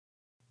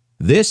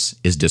This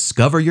is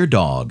Discover Your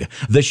Dog,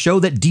 the show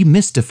that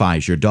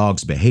demystifies your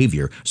dog's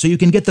behavior so you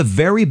can get the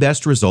very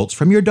best results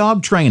from your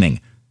dog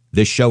training.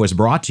 This show is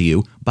brought to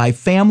you by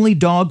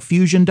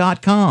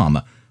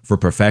FamilyDogFusion.com. For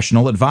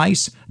professional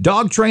advice,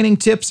 dog training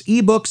tips,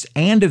 ebooks,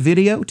 and a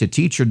video to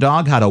teach your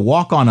dog how to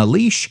walk on a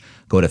leash,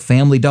 go to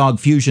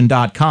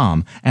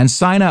FamilyDogFusion.com and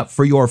sign up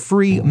for your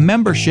free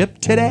membership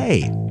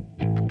today.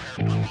 3,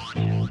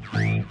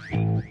 2,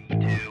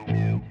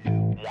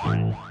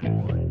 1.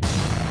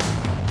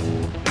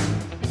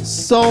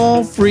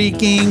 So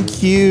freaking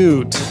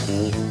cute.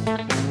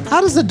 How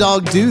does a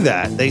dog do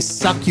that? They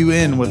suck you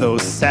in with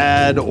those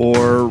sad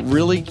or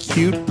really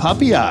cute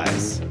puppy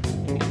eyes.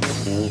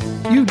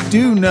 You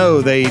do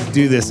know they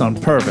do this on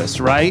purpose,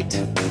 right?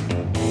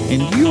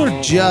 And you're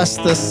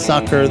just the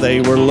sucker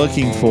they were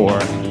looking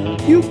for.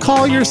 You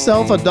call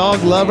yourself a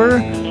dog lover,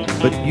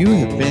 but you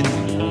have been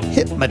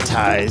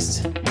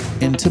hypnotized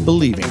into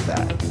believing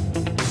that.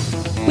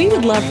 We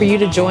would love for you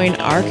to join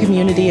our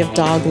community of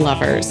dog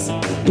lovers.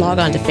 Log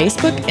on to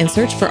Facebook and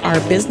search for our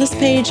business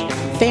page,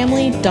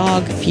 Family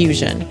Dog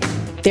Fusion.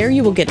 There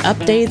you will get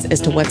updates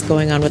as to what's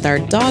going on with our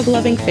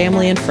dog-loving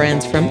family and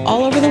friends from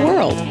all over the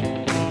world.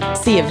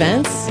 See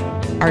events,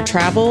 our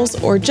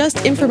travels, or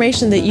just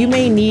information that you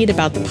may need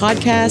about the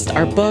podcast,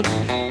 our book,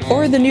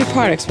 or the new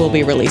products we'll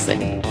be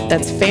releasing.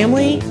 That's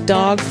Family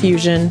Dog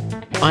Fusion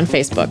on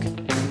Facebook.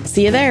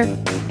 See you there.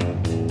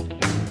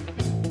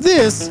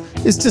 This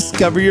is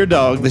Discover Your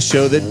Dog, the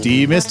show that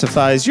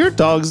demystifies your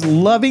dog's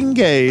loving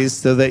gaze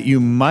so that you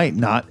might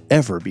not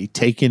ever be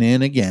taken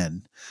in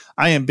again.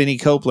 I am Benny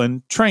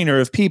Copeland,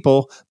 trainer of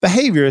people,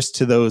 behaviorist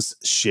to those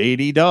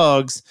shady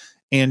dogs,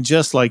 and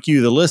just like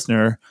you, the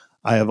listener,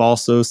 I have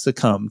also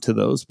succumbed to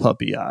those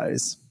puppy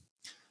eyes.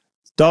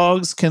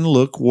 Dogs can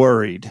look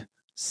worried,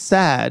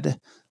 sad,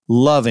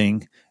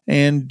 loving,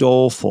 and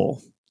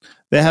doleful.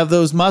 They have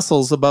those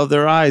muscles above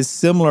their eyes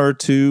similar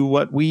to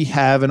what we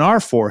have in our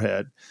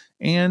forehead,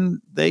 and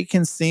they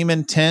can seem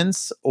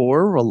intense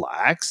or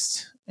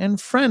relaxed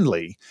and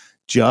friendly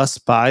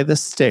just by the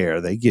stare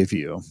they give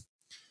you.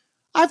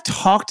 I've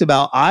talked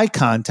about eye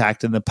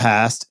contact in the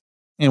past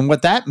and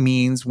what that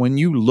means when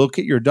you look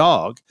at your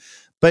dog,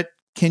 but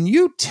can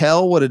you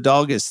tell what a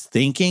dog is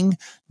thinking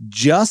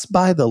just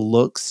by the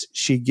looks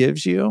she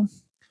gives you?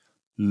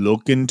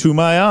 Look into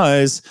my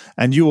eyes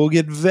and you will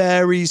get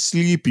very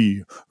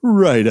sleepy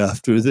right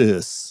after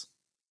this.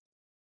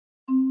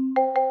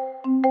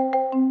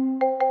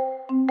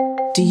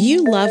 Do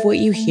you love what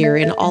you hear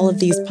in all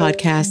of these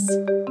podcasts?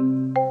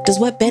 Does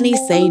what Benny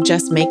say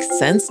just make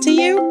sense to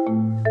you?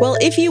 Well,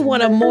 if you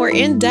want a more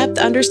in-depth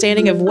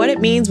understanding of what it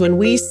means when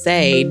we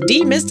say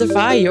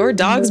demystify your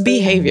dog's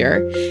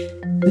behavior,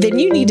 then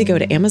you need to go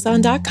to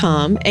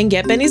Amazon.com and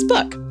get Benny's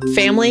book,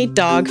 Family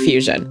Dog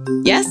Fusion.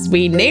 Yes,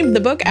 we named the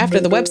book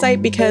after the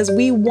website because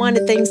we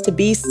wanted things to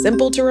be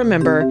simple to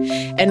remember.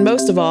 And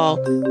most of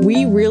all,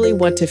 we really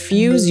want to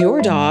fuse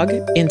your dog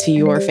into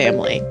your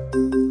family.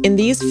 In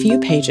these few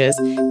pages,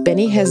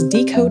 Benny has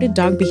decoded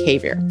dog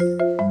behavior.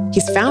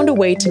 He's found a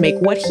way to make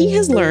what he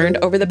has learned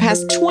over the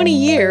past 20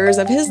 years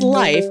of his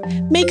life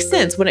make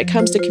sense when it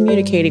comes to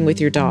communicating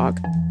with your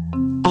dog.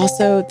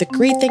 Also, the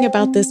great thing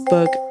about this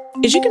book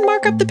is you can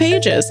mark up the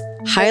pages,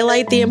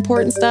 highlight the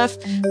important stuff,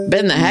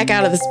 bend the heck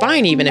out of the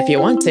spine even if you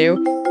want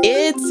to.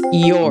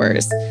 It's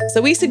yours.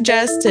 So we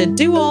suggest to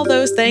do all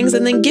those things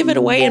and then give it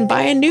away and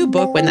buy a new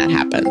book when that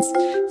happens.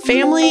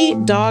 Family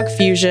Dog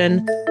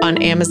Fusion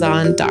on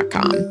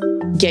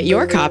Amazon.com. Get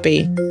your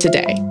copy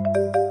today.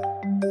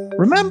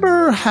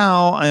 Remember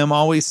how I am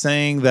always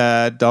saying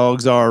that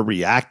dogs are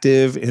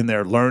reactive in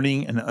their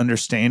learning and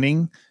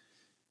understanding?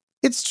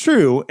 It's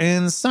true,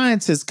 and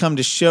science has come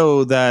to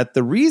show that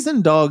the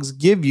reason dogs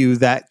give you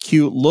that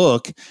cute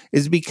look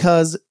is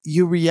because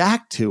you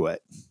react to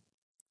it.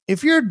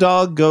 If your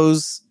dog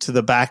goes to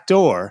the back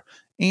door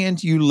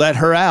and you let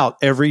her out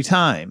every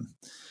time,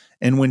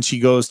 and when she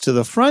goes to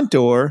the front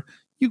door,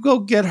 you go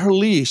get her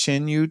leash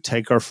and you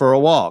take her for a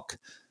walk,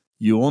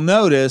 you will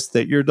notice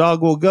that your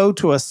dog will go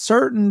to a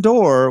certain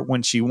door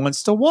when she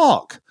wants to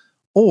walk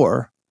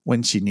or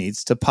when she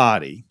needs to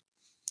potty.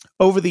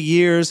 Over the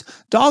years,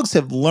 dogs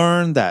have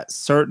learned that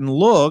certain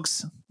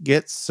looks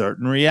get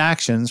certain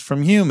reactions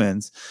from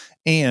humans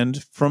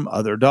and from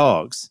other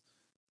dogs.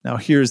 Now,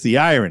 here's the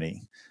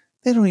irony.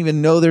 They don't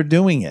even know they're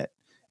doing it,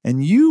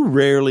 and you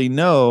rarely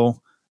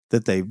know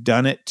that they've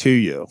done it to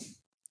you.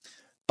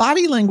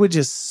 Body language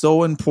is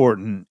so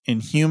important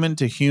in human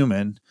to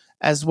human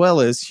as well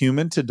as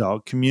human to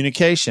dog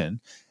communication,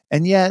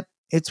 and yet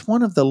it's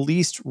one of the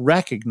least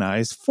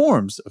recognized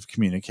forms of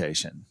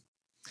communication.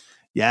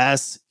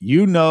 Yes,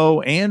 you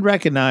know and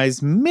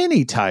recognize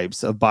many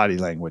types of body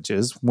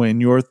languages when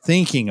you're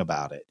thinking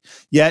about it.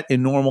 Yet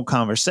in normal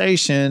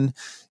conversation,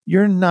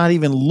 you're not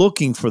even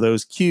looking for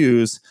those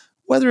cues,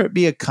 whether it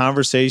be a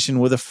conversation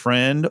with a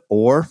friend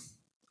or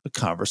a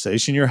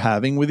conversation you're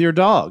having with your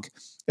dog.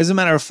 As a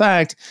matter of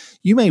fact,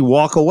 you may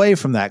walk away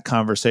from that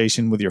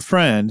conversation with your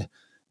friend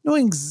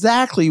knowing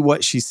exactly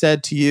what she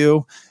said to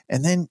you,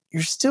 and then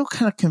you're still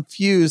kind of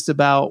confused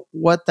about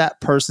what that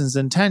person's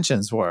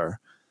intentions were.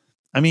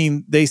 I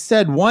mean, they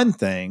said one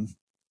thing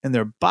and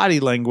their body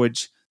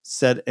language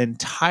said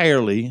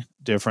entirely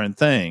different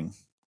thing.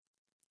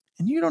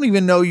 And you don't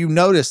even know you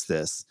noticed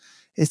this.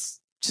 It's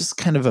just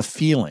kind of a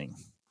feeling.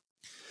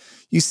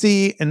 You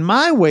see, in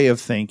my way of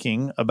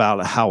thinking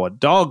about how a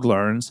dog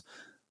learns,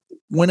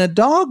 when a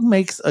dog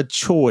makes a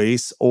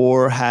choice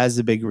or has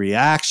a big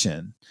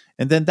reaction,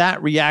 and then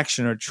that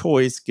reaction or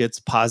choice gets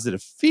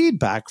positive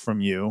feedback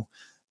from you,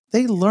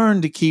 they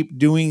learn to keep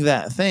doing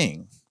that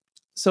thing.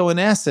 So in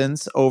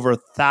essence, over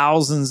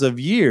thousands of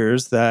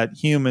years that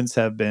humans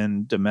have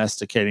been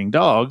domesticating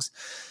dogs,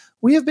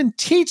 we have been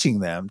teaching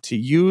them to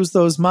use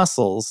those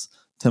muscles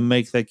to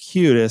make the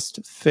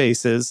cutest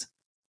faces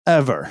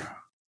ever.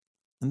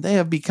 And they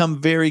have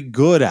become very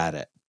good at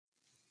it.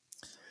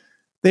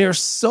 They are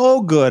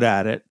so good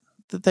at it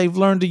that they've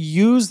learned to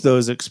use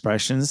those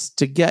expressions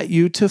to get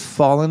you to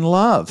fall in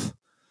love.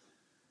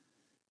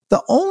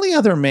 The only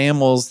other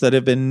mammals that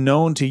have been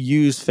known to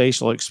use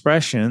facial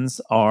expressions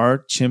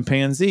are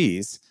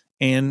chimpanzees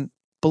and,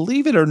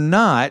 believe it or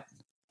not,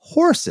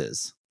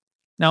 horses.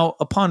 Now,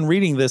 upon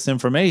reading this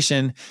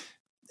information,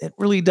 it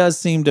really does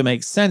seem to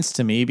make sense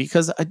to me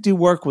because I do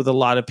work with a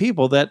lot of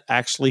people that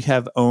actually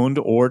have owned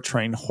or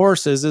trained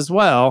horses as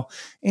well,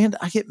 and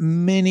I get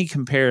many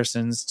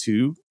comparisons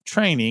to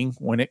training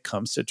when it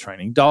comes to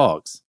training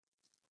dogs.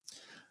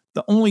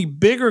 The only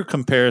bigger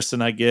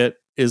comparison I get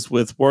is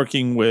with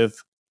working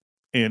with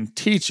and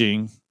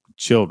teaching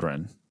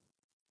children.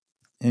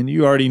 And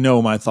you already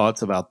know my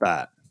thoughts about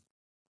that.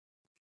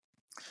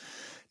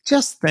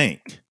 Just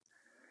think,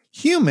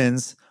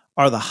 humans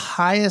are the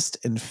highest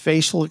in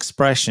facial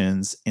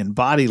expressions and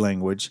body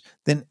language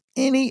than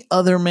any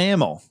other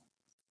mammal.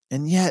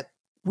 And yet,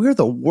 we're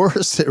the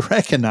worst at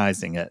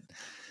recognizing it.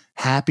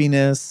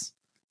 Happiness,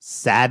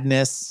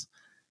 sadness,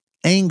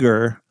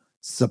 anger,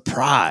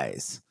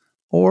 surprise,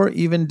 or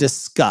even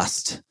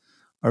disgust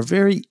are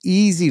very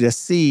easy to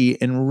see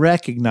and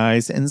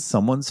recognize in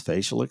someone's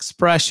facial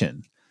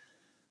expression.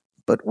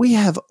 But we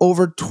have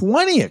over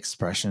 20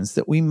 expressions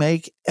that we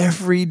make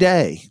every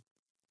day.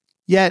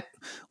 Yet,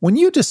 when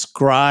you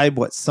describe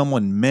what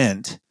someone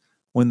meant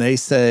when they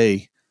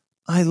say,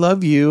 "I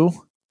love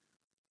you,"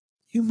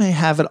 you may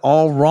have it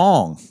all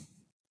wrong.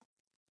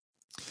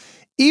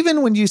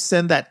 Even when you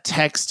send that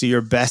text to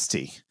your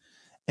bestie,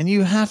 and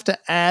you have to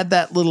add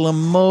that little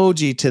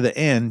emoji to the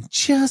end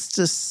just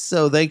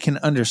so they can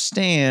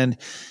understand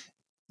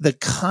the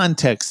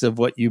context of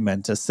what you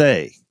meant to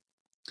say.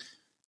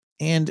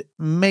 And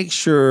make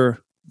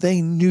sure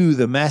they knew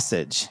the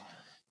message.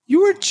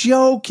 You were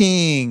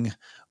joking,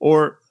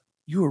 or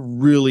you were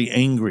really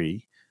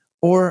angry,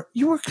 or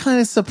you were kind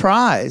of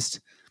surprised.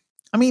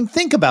 I mean,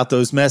 think about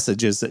those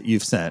messages that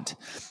you've sent.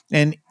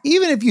 And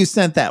even if you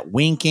sent that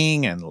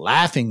winking and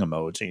laughing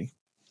emoji,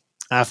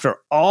 after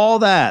all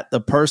that, the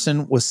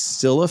person was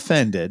still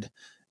offended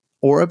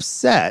or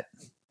upset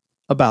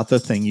about the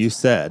thing you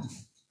said.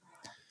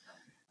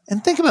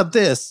 And think about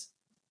this.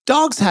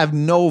 Dogs have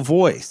no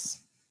voice.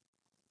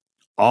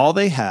 All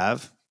they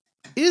have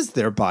is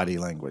their body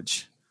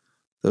language,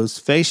 those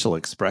facial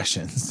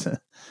expressions,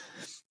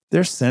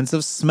 their sense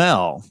of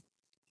smell,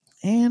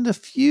 and a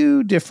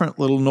few different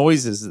little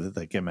noises that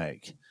they can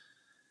make.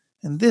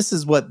 And this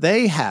is what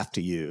they have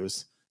to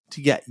use to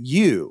get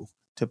you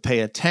to pay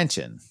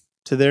attention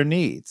to their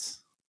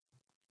needs.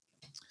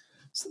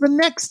 So the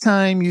next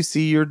time you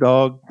see your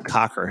dog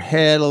cock her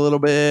head a little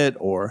bit,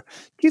 or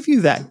give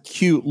you that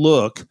cute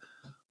look,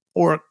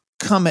 or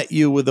come at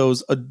you with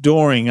those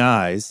adoring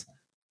eyes,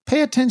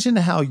 pay attention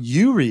to how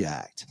you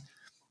react.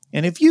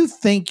 And if you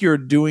think you're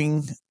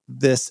doing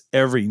this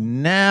every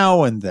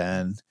now and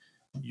then,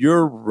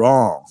 you're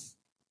wrong.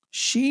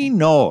 She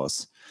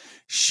knows.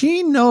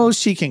 She knows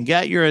she can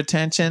get your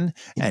attention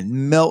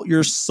and melt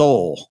your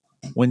soul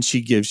when she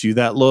gives you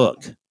that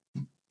look.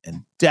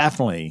 And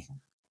definitely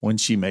when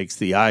she makes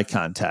the eye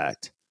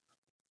contact.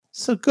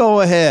 So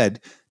go ahead,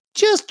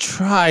 just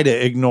try to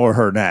ignore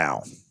her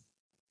now.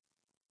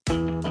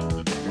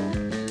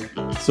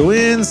 So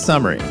in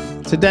summary,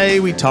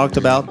 today we talked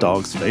about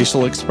dogs'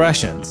 facial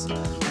expressions.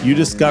 You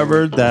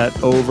discovered that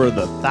over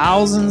the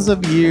thousands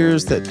of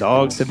years that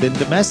dogs have been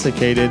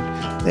domesticated,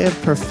 they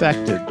have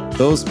perfected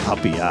those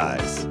puppy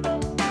eyes.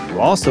 You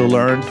also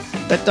learned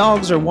that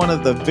dogs are one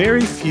of the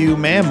very few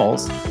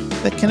mammals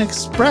that can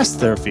express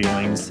their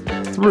feelings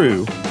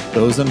through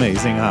those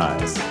amazing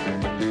eyes.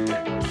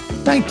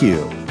 Thank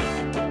you.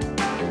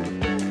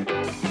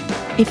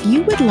 If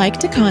you would like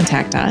to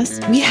contact us,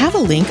 we have a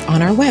link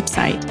on our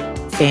website,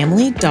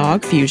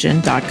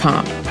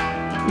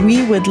 familydogfusion.com.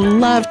 We would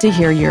love to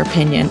hear your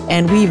opinion,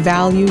 and we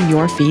value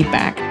your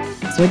feedback.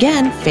 So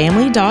again,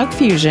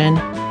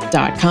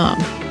 familydogfusion.com.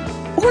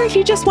 Or if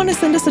you just want to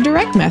send us a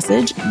direct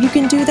message, you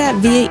can do that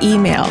via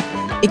email.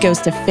 It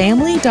goes to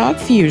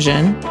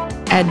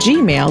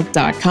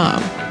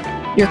familydogfusion@gmail.com.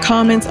 Your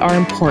comments are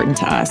important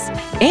to us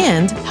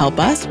and help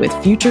us with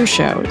future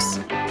shows.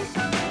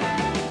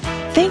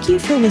 Thank you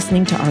for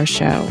listening to our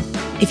show.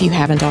 If you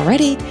haven't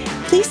already,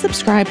 please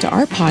subscribe to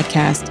our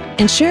podcast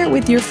and share it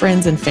with your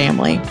friends and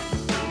family.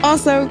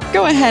 Also,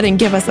 go ahead and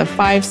give us a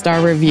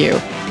 5-star review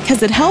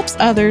because it helps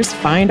others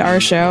find our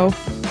show.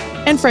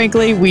 And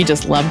frankly, we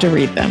just love to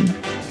read them.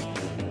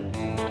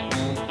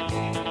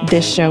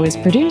 This show is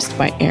produced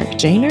by Eric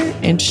Janer,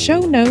 and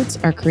show notes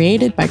are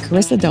created by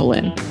Carissa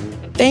Dolan.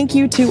 Thank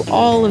you to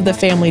all of the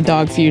Family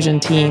Dog Fusion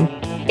team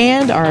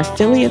and our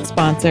affiliate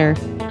sponsor,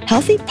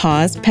 Healthy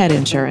Paws Pet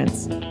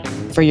Insurance.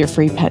 For your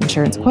free pet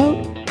insurance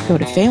quote, go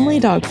to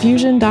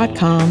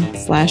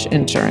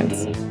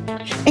familydogfusion.com/insurance.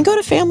 And go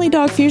to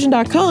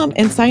familydogfusion.com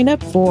and sign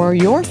up for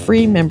your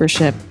free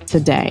membership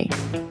today.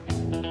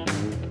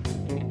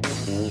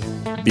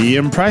 Be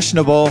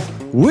impressionable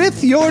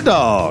with your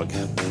dog.